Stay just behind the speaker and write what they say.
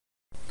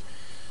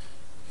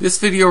This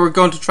video we're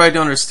going to try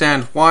to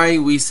understand why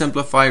we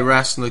simplify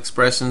rational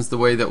expressions the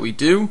way that we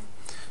do.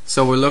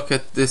 So we'll look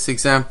at this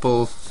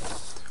example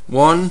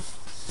 1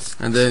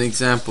 and then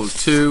example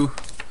 2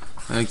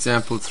 and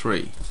example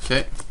 3.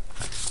 Okay.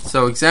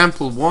 So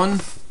example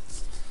 1,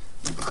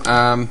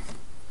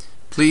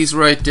 please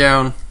write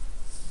down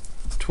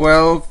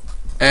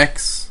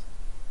 12x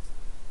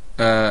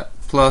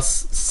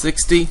plus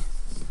 60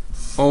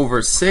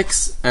 over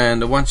 6,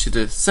 and I want you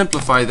to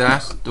simplify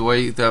that the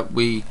way that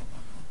we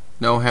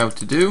know how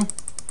to do,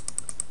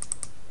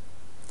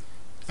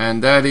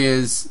 and that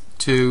is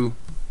to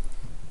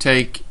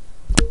take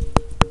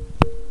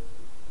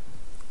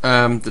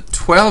the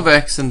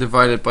 12x and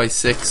divide it by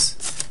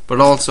 6,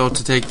 but also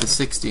to take the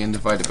 60 and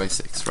divide it by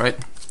 6, right?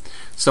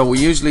 So we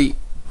usually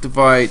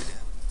take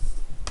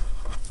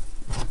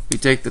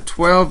the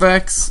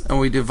 12x and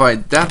we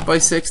divide that by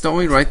 6, don't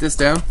we? Write this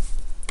down.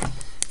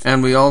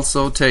 And we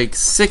also take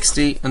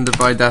 60 and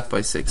divide that by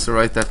 6, so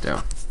write that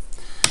down.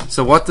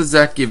 So what does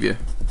that give you?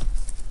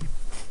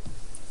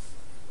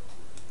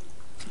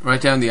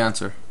 Write down the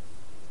answer.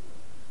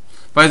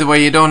 By the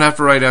way, you don't have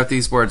to write out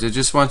these words. I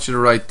just want you to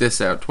write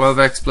this out.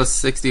 12x plus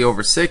 60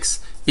 over 6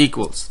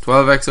 equals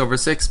 12x over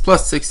 6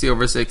 plus 60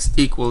 over 6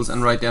 equals,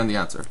 and write down the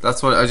answer.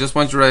 That's what I just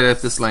want you to write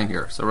out this line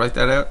here. So write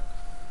that out.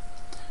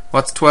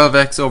 What's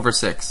 12x over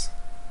 6?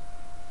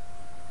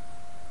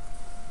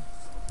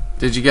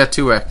 Did you get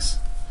 2x?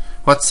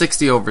 What's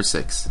 60 over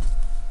 6?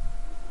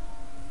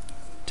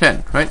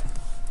 10, right?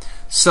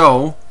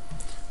 So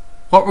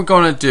what we're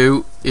going to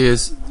do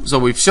is, so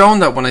we've shown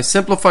that when I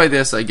simplify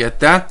this I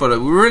get that, but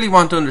we really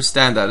want to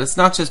understand that. It's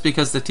not just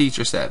because the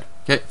teacher said.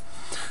 Okay,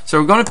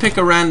 so we're going to pick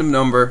a random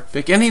number.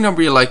 Pick any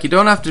number you like. You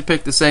don't have to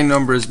pick the same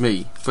number as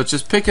me, but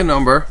just pick a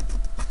number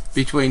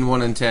between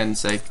 1 and 10,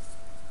 say.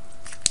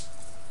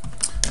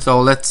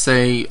 So let's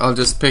say I'll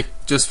just pick,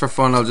 just for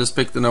fun, I'll just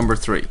pick the number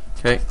 3.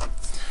 Okay,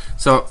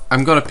 so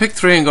I'm going to pick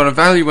 3. I'm going to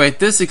evaluate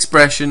this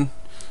expression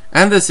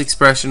and this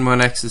expression when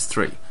x is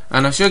 3.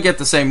 And I should get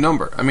the same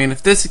number. I mean,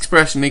 if this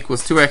expression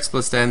equals 2x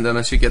plus 10, then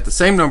I should get the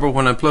same number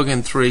when I plug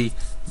in 3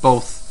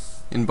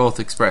 in both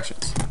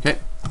expressions. Okay.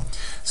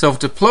 So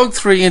to plug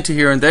 3 into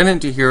here and then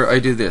into here, I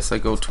do this. I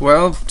go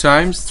 12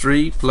 times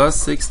 3 plus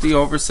 60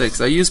 over 6.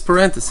 I use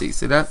parentheses,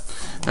 see that?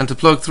 And to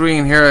plug 3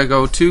 in here, I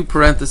go 2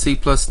 parentheses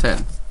plus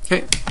 10.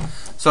 Okay.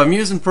 So I'm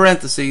using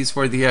parentheses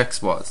where the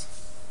x was.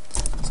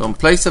 So in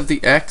place of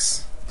the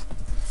x,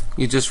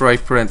 you just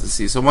write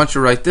parentheses. So I want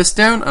you to write this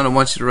down, and I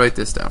want you to write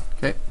this down.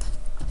 Okay.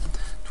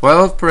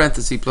 12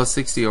 parentheses plus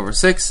 60 over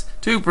 6,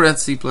 2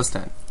 parentheses plus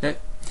 10. Okay.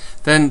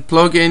 Then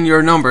plug in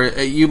your number.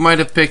 You might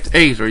have picked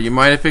 8, or you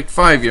might have picked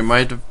 5, you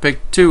might have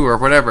picked 2, or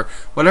whatever.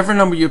 Whatever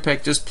number you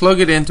pick, just plug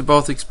it into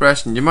both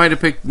expressions. You might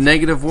have picked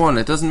 -1,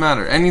 it doesn't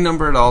matter. Any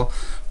number at all.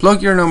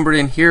 Plug your number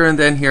in here and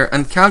then here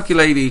and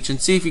calculate each and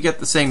see if you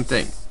get the same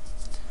thing.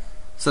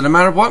 So no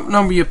matter what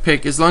number you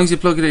pick, as long as you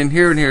plug it in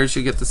here and here, you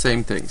should get the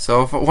same thing.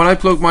 So when I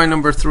plug my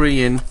number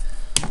 3 in,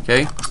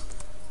 okay,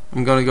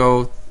 I'm going to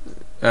go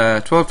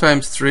 12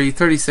 times 3,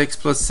 36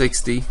 plus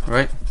 60,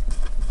 right,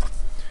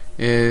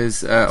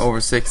 is over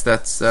 6.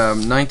 That's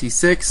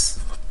 96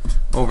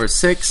 over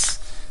 6.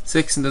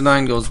 6 into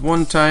 9 goes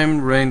 1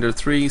 time, remainder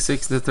 3,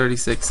 6 into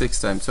 36, 6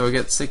 times. So I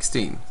get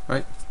 16,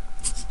 right?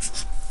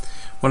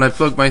 When I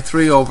plug my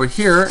 3 over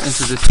here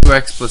into the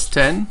 2x plus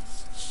 10,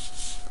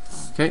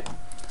 okay,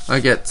 I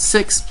get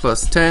 6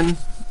 plus 10,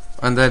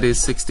 and that is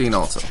 16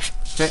 also.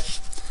 Okay.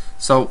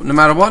 So no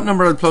matter what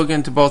number I plug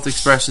into both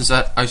expressions,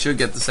 I should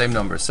get the same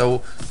number.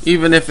 So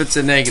even if it's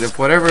a negative,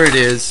 whatever it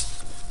is,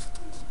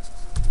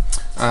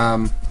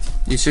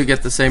 you should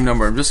get the same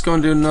number. I'm just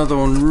going to do another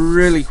one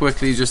really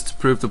quickly just to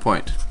prove the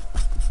point.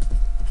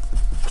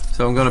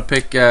 So I'm going to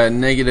pick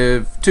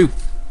 -2.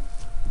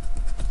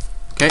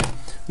 Okay,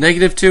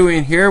 -2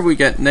 in here, we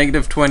get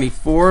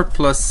 -24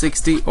 plus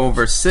 60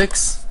 over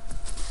 6,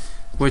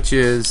 which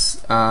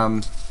is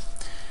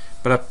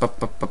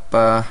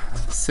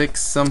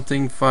 6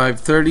 something 5,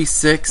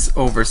 36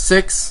 over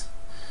 6.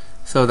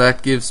 So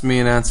that gives me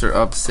an answer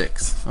of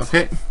 6.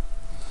 Okay.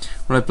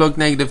 When I plug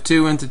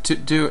 -2 into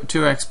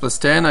 2x plus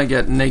 10, I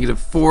get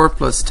 -4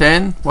 plus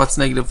 10. What's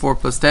 -4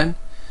 plus 10?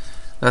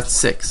 That's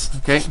 6.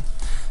 Okay.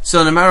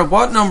 So no matter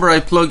what number I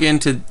plug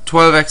into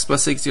 12x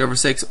plus 60 over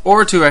 6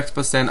 or 2x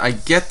plus 10, I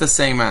get the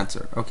same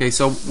answer. Okay.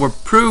 So we're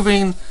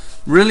proving,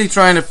 really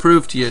trying to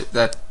prove to you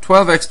that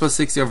 12x plus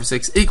 60 over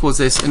 6 equals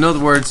this. In other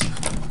words,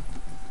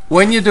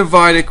 when you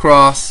divide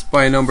across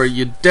by a number,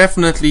 you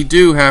definitely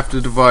do have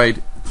to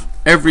divide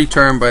every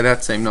term by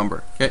that same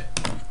number. Okay.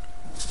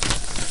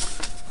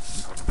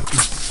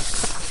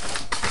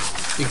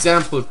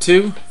 Example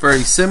 2,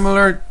 very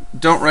similar.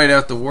 Don't write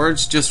out the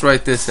words, just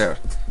write this out.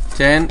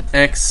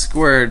 10x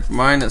squared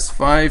minus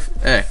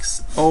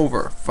 5x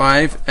over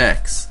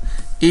 5x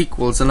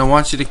equals, and I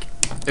want you to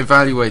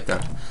evaluate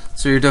that.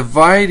 So you're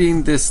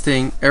dividing this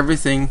thing,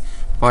 everything,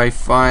 by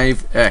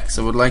 5x.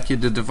 I would like you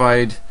to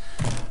divide,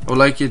 I would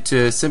like you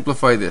to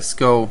simplify this.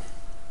 So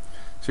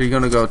you're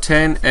going to go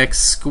 10x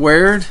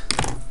squared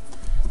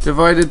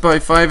divided by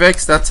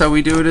 5x. That's how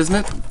we do it, isn't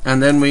it?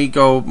 And then we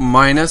go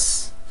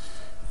minus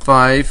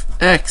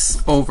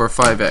 5x over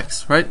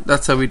 5x, right?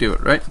 That's how we do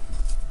it, right?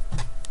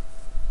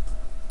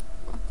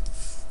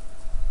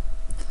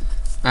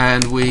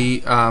 And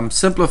we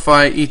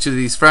simplify each of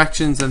these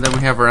fractions, and then we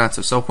have our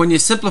answer. So when you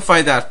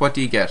simplify that, what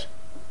do you get?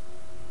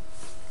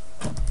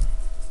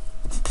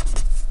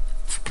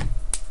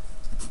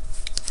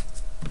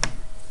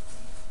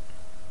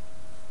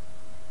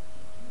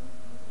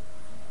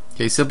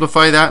 Okay,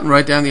 simplify that and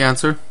write down the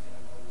answer.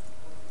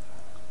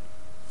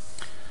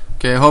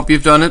 Okay, I hope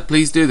you've done it.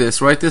 Please do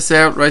this. Write this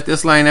out, write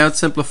this line out,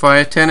 simplify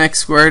it. 10x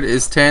squared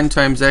is 10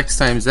 times x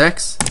times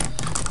x.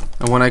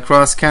 And when I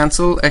cross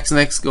cancel, x and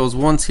x goes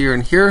once here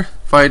and here.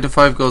 5 to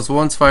 5 goes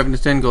once, 5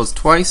 into 10 goes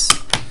twice.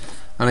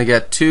 And I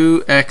get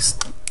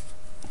 2x,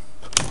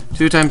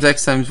 2 times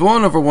x times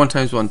 1 over 1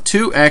 times 1.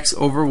 2x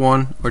over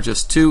 1, or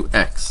just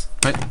 2x,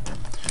 right?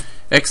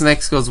 X and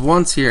x goes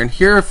once here and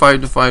here.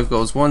 5 to 5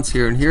 goes once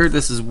here and here.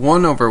 This is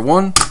 1 over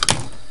 1,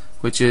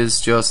 which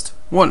is just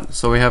 1.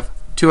 So we have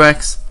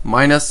 2x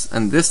minus,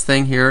 and this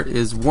thing here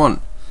is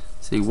 1.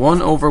 See,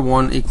 1 over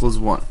 1 equals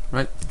 1,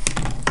 right?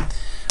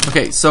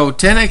 Okay, so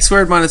 10x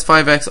squared minus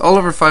 5x all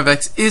over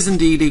 5x is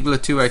indeed equal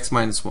to 2x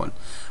minus 1.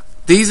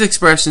 These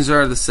expressions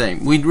are the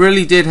same. We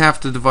really did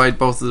have to divide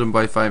both of them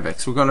by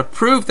 5x. We're going to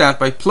prove that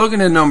by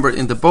plugging a number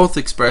into both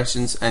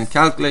expressions and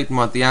calculating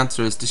what the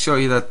answer is to show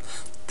you that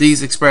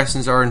these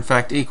expressions are in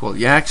fact equal.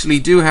 You actually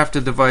do have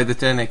to divide the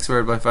 10x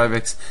squared by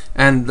 5x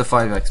and the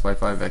 5x by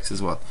 5x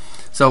as well.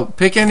 So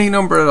pick any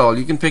number at all.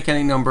 You can pick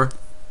any number.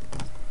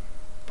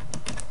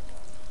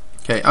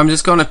 Okay, I'm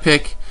just going to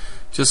pick,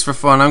 just for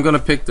fun, I'm going to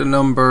pick the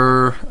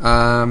number,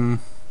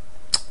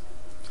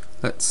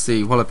 let's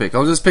see, what'll I pick?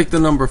 I'll just pick the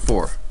number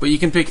 4. But you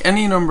can pick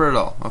any number at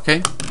all,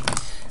 okay?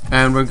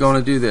 And we're going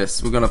to do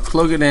this. We're going to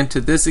plug it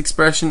into this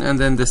expression and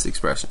then this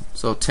expression.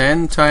 So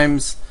 10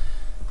 times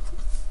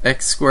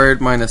x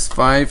squared minus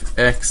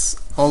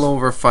 5x all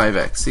over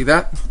 5x. See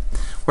that?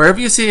 Wherever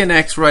you see an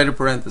x, write a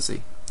parenthesis.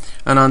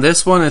 And on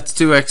this one, it's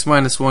 2x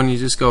minus 1. You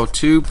just go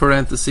 2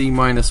 parenthesis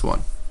minus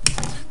 1.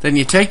 Then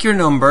you take your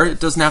number. It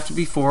doesn't have to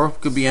be 4.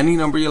 It could be any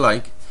number you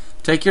like.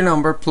 Take your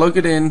number, plug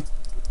it in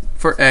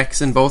for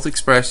x in both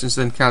expressions,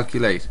 then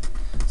calculate.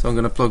 So I'm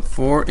going to plug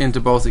 4 into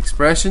both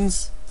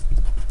expressions.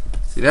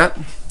 See that?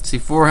 See,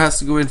 4 has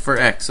to go in for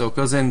x. So it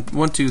goes in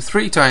 1, 2,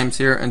 3 times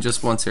here and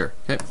just once here.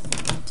 Okay.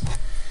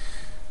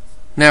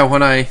 Now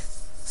when I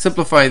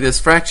simplify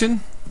this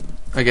fraction,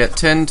 I get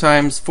 10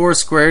 times 4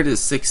 squared is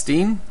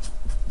 16.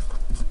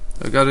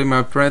 I got in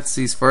my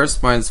parentheses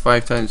first, minus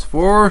 5 times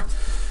 4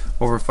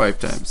 over 5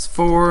 times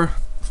 4.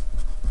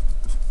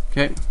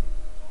 Okay.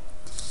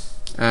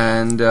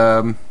 And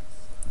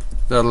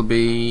that'll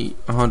be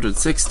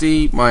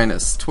 160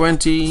 minus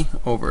 20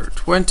 over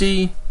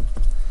 20.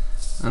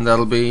 And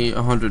that'll be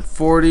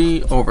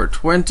 140 over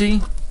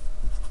 20.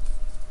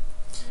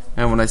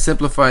 And when I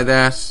simplify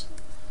that,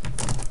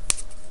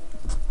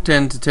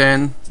 10 to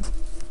 10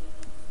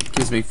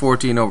 gives me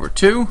 14 over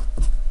 2.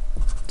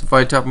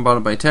 Divide top and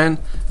bottom by 10,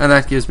 and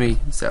that gives me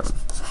 7.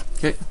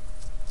 Okay.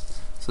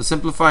 So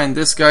simplifying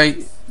this guy,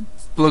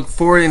 plug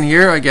 4 in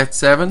here, I get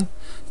 7.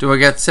 Do I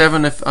get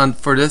 7 if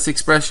for this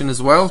expression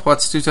as well?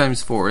 What's 2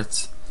 times 4?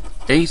 It's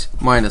 8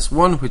 minus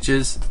 1, which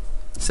is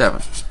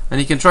 7. And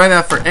you can try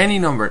that for any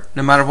number.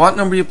 No matter what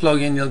number you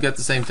plug in, you'll get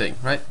the same thing,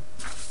 right?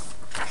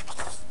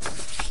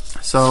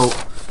 So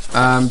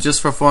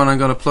just for fun, I'm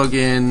going to plug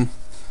in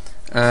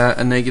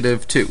a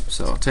negative 2.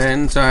 So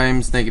 10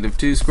 times negative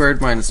 2 squared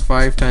minus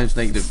 5 times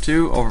negative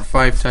 2 over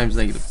 5 times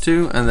negative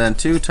 2, and then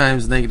 2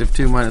 times negative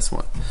 2 minus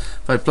 1.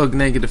 If I plug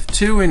negative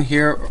 2 in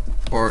here,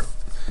 or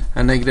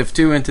a negative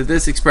 2 into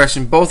this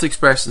expression, both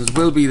expressions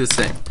will be the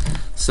same.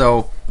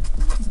 So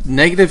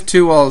negative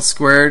 2 all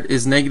squared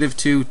is negative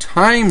 2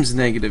 times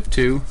negative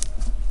 2,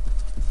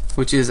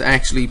 which is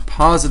actually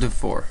positive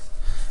 4.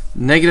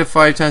 Negative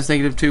 5 times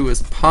negative 2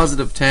 is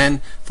positive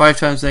 10. 5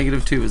 times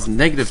negative 2 is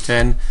negative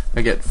 10.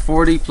 I get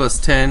 40 plus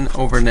 10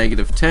 over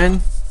negative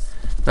 10.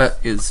 That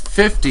is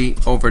 50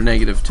 over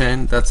negative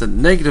 10. That's a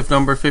negative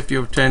number. 50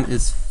 over 10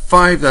 is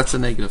 5. That's a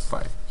negative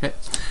 5. Okay.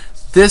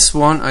 This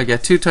one, I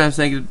get 2 times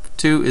negative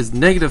 2 is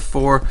negative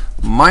 4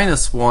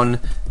 minus 1,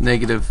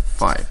 negative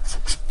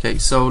 5. Okay,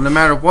 so no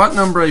matter what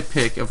number I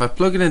pick, if I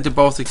plug it into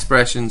both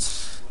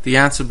expressions, the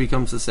answer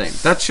becomes the same.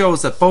 That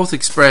shows that both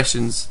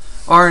expressions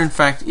are in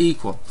fact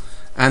equal.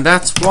 And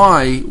that's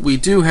why we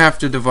do have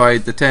to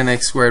divide the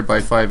 10x squared by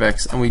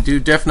 5x, and we do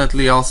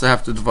definitely also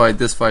have to divide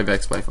this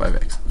 5x by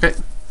 5x. Okay.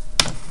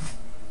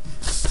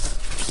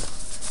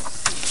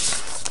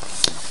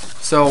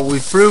 So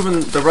we've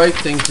proven the right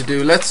thing to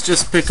do. Let's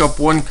just pick up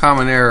one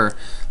common error.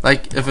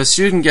 Like if a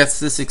student gets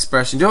this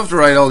expression, you don't have to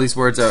write all these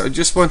words out. I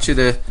just want you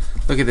to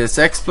look at this,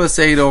 x plus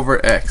 8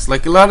 over x.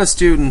 Like a lot of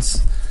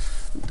students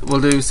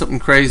will do something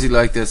crazy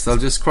like this. They'll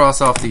just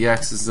cross off the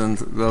x's and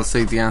they'll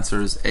say the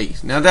answer is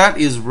 8. Now that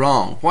is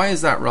wrong. Why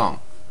is that wrong?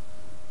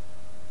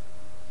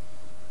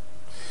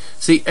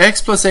 See,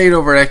 x plus 8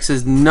 over x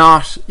is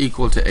not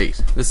equal to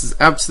 8. This is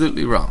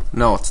absolutely wrong.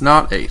 No, it's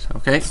not 8.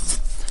 Okay.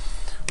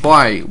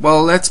 Why?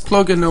 Well, let's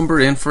plug a number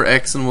in for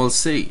x and we'll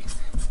see.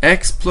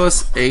 X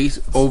plus 8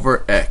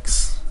 over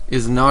x.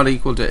 is not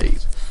equal to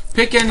 8.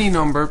 Pick any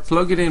number,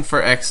 plug it in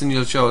for x, and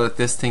you'll show that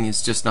this thing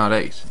is just not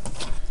 8.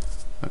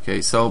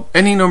 Okay, so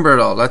any number at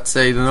all. Let's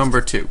say the number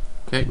 2.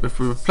 Okay, if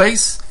we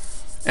replace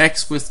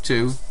x with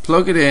 2,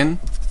 plug it in,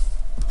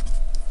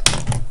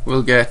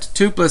 we'll get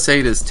 2 plus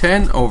 8 is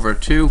 10 over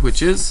 2,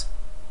 which is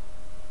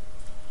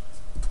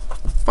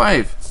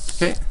 5.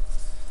 Okay,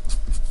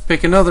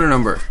 pick another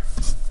number.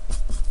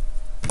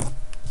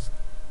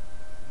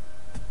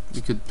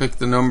 You could pick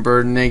the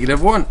number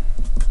 -1.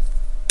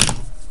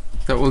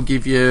 That will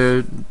give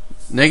you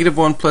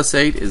 -1 plus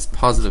 8 is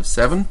positive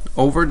 7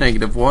 over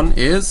 -1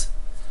 is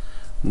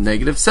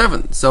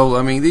 -7. So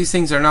I mean, these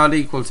things are not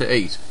equal to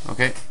 8.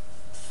 Okay,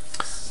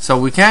 so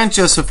we can't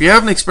just, if you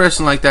have an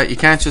expression like that, you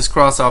can't just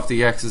cross off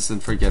the x's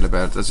and forget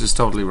about it. That's just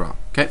totally wrong.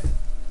 Okay,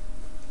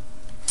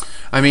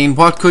 I mean,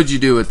 what could you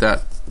do with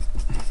that?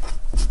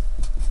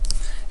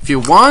 If you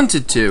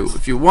wanted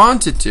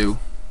to,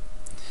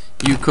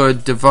 you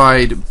could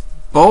divide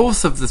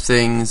both of the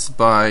things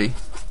by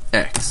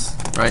x,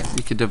 right?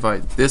 You could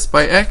divide this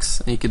by x,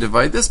 and you could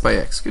divide this by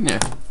x, couldn't you?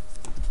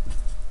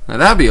 Now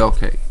that'd be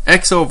okay.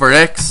 X over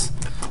x.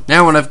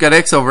 Now when I've got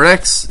x over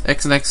x,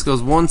 x and x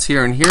goes once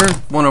here and here.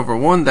 1 over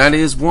 1, that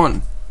is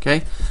 1.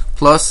 Okay?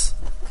 Plus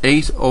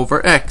 8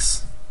 over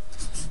x.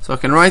 So I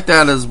can write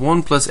that as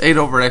 1 plus 8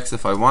 over x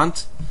if I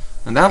want.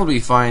 And that'll be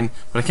fine.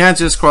 But I can't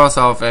just cross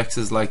off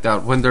x's like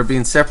that when they're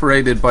being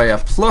separated by a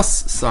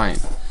plus sign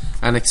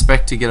and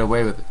expect to get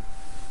away with it.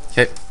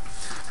 Okay?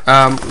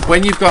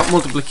 When you've got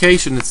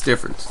multiplication, it's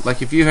different.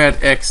 Like if you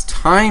had x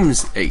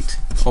times 8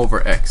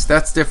 over x,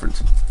 that's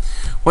different.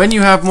 When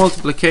you have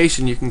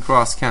multiplication, you can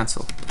cross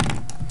cancel.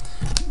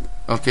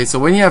 Okay, so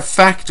when you have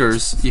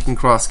factors, you can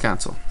cross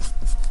cancel.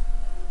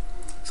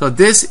 So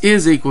this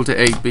is equal to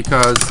 8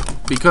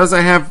 because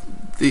I have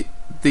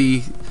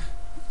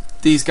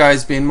these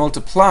guys being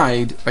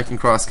multiplied, I can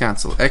cross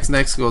cancel. X and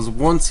x goes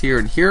once here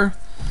and here,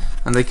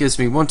 and that gives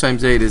me 1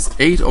 times 8 is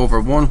 8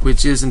 over 1,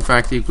 which is in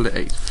fact equal to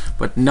 8,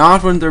 but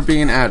not when they're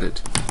being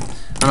added.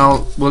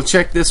 And we'll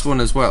check this one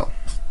as well.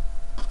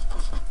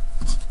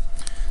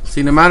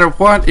 See, no matter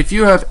what, if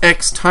you have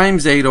x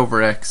times 8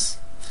 over x,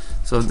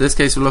 so in this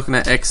case we're looking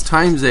at x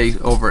times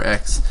 8 over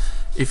x,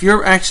 if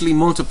you're actually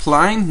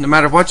multiplying, no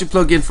matter what you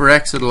plug in for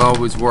x, it'll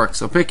always work.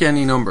 So pick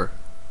any number,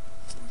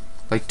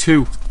 like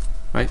 2,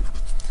 right?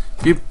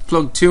 If you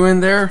plug 2 in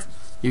there,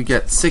 you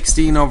get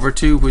 16 over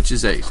 2, which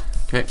is 8.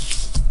 Okay,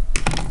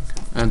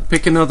 and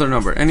pick another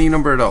number, any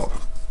number at all,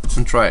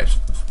 and try it.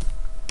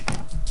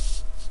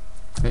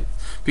 Okay,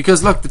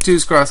 because look, the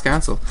 2's cross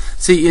cancel.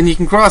 See, and you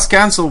can cross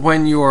cancel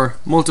when you're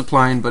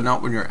multiplying, but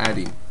not when you're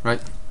adding,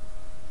 right?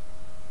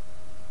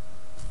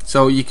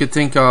 So you could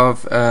think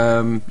of,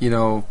 you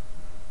know,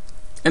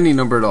 any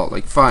number at all,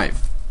 like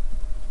 5.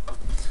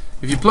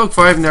 If you plug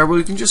 5 in there, well,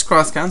 you can just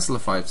cross cancel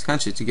the 5's,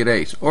 can't you, to get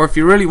 8? Or if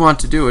you really want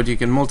to do it, you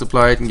can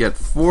multiply it and get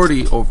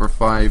 40 over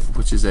 5,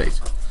 which is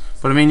 8.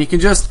 But I mean, you can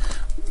just,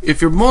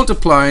 if you're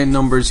multiplying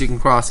numbers, you can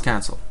cross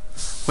cancel.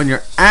 When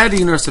you're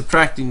adding or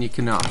subtracting, you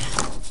cannot.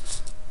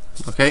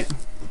 Okay?